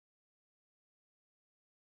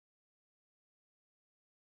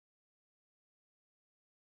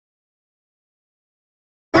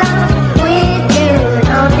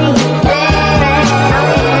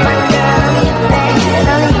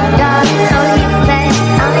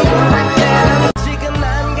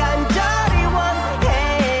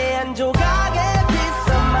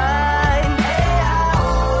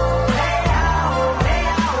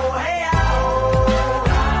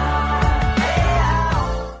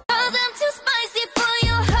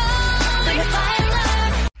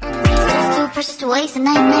to waste a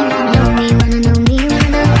night. Know me, wanna know me, wanna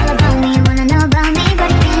know all about me, wanna know about me, but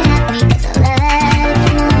you can't have me, cause I'll let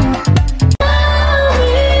you know.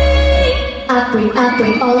 I bring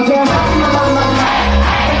all the drama.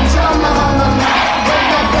 Bring drama. Bring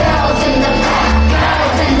the girls in the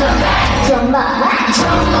back, drama. Bring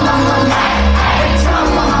drama.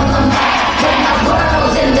 Bring my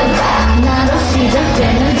girls in the back. 나로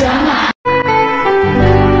시작되는 drama.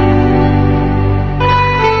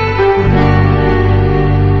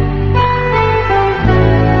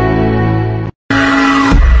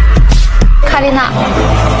 Karina,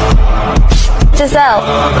 Giselle,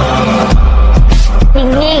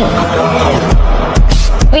 Ning Ning,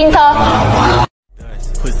 Winter.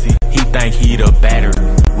 Pussy, he think he the battery.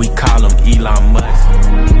 We call him Elon Musk.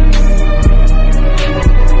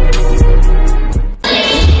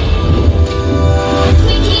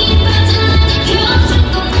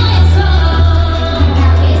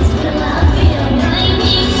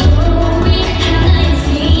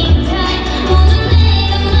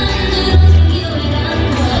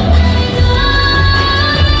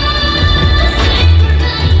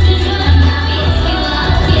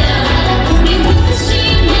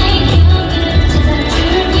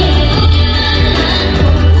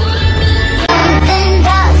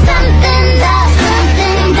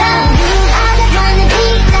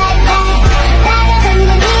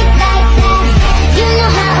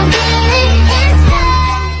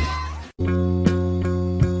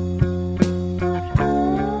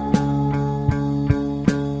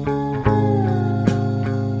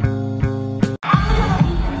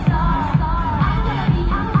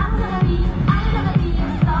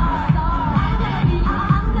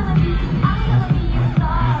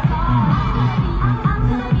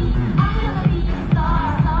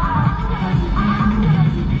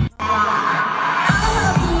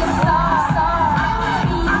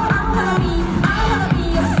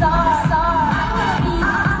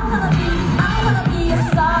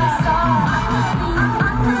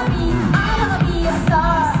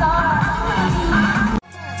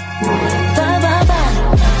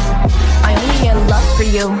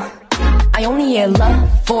 I only had love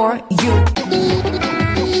for you.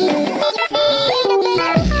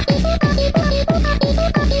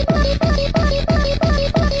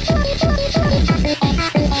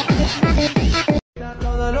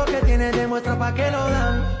 Todo lo que tiene demuestra pa' que lo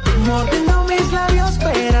dan. Mordiendo mis labios,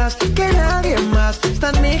 verás que nadie más está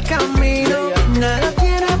en mi camino. Nada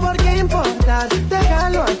tiene por qué importar,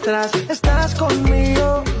 déjalo atrás, estás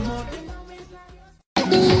conmigo.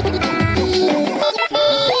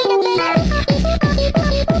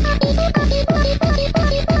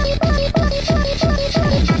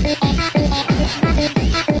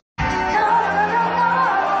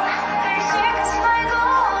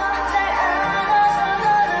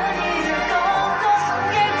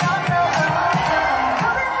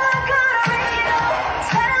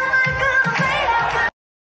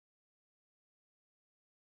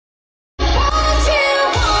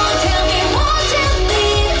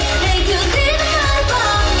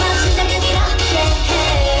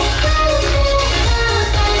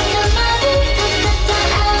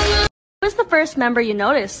 Who's the first member you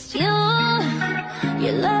noticed? You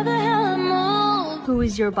love the hell I move. Who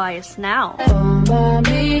is your bias now?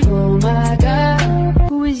 Oh my God.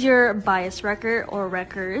 Who is your bias wrecker or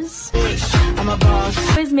wreckers? I'm a boss.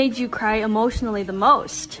 Who has made you cry emotionally the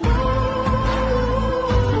most?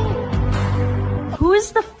 Who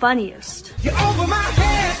is the funniest? You're over my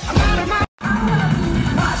head, I'm out of my...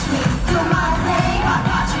 Watch me do my thing.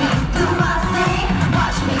 Watch me do my thing.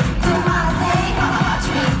 Watch me do my thing. Watch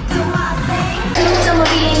me do my thing. Don't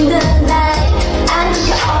be in the night. I need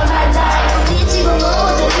you all my life. 뒤지고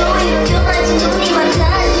모두 이렇게 빠진 우리만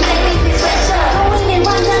다시 make me special. 고민의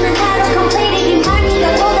완전한 하루 completing 말미가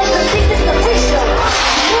보다 더 fix is official.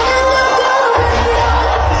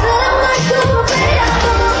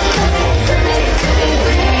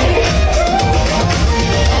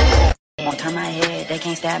 Won't turn my head, they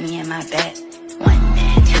can't stab me in my back. 1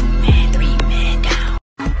 man, 2 man, 3 man down.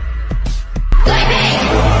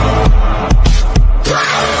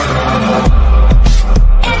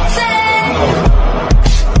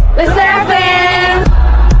 What's happening?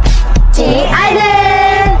 ITZY.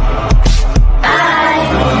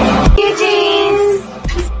 Eugene's.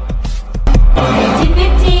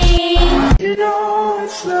 2015. You know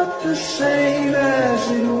it's not the same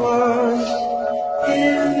as it was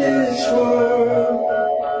in this world.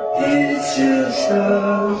 It's just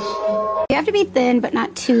us. have to be thin, but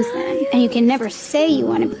not too thin. And you can never say you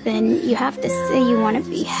want to be thin. You have to say you want to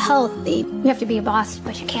be healthy. You have to be a boss,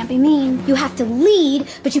 but you can't be mean. You have to lead,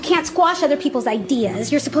 but you can't squash other people's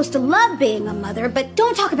ideas. You're supposed to love being a mother, but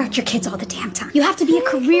don't talk about your kids all the damn time. You have to be a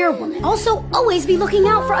career woman. Also, always be looking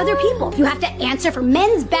out for other people. You have to answer for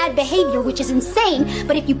men's bad behavior, which is insane,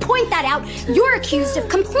 but if you point that out, you're accused of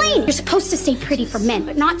complaining. You're supposed to stay pretty for men,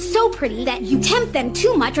 but not so pretty that you tempt them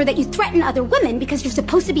too much or that you threaten other women, because you're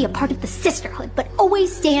supposed to be a part of the sisterhood. But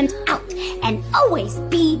always stand out and always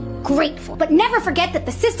be grateful. But never forget that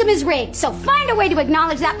the system is rigged, so find a way to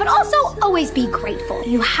acknowledge that, but also always be grateful.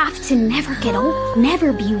 You have to never get old,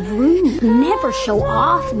 never be rude, never show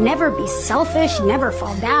off, never be selfish, never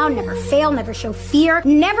fall down, never fail, never show fear,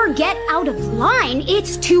 never get out of line.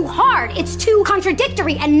 It's too hard, it's too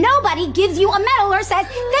contradictory, and nobody gives you a medal or says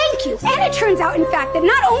thank you. And it turns out, in fact, that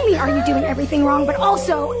not only are you doing everything wrong, but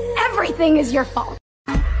also everything is your fault.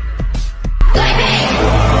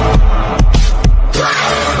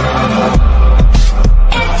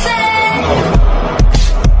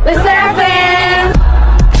 What's happening?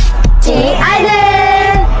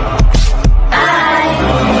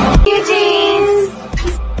 Eugene's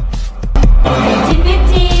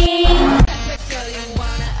 15.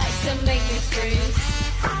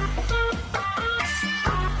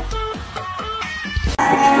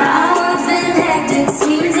 I've been hectic,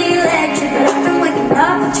 seems electric, but I've been waking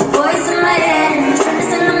up with your voice in my head and trying to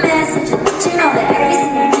send a message and let you know that every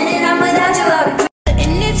single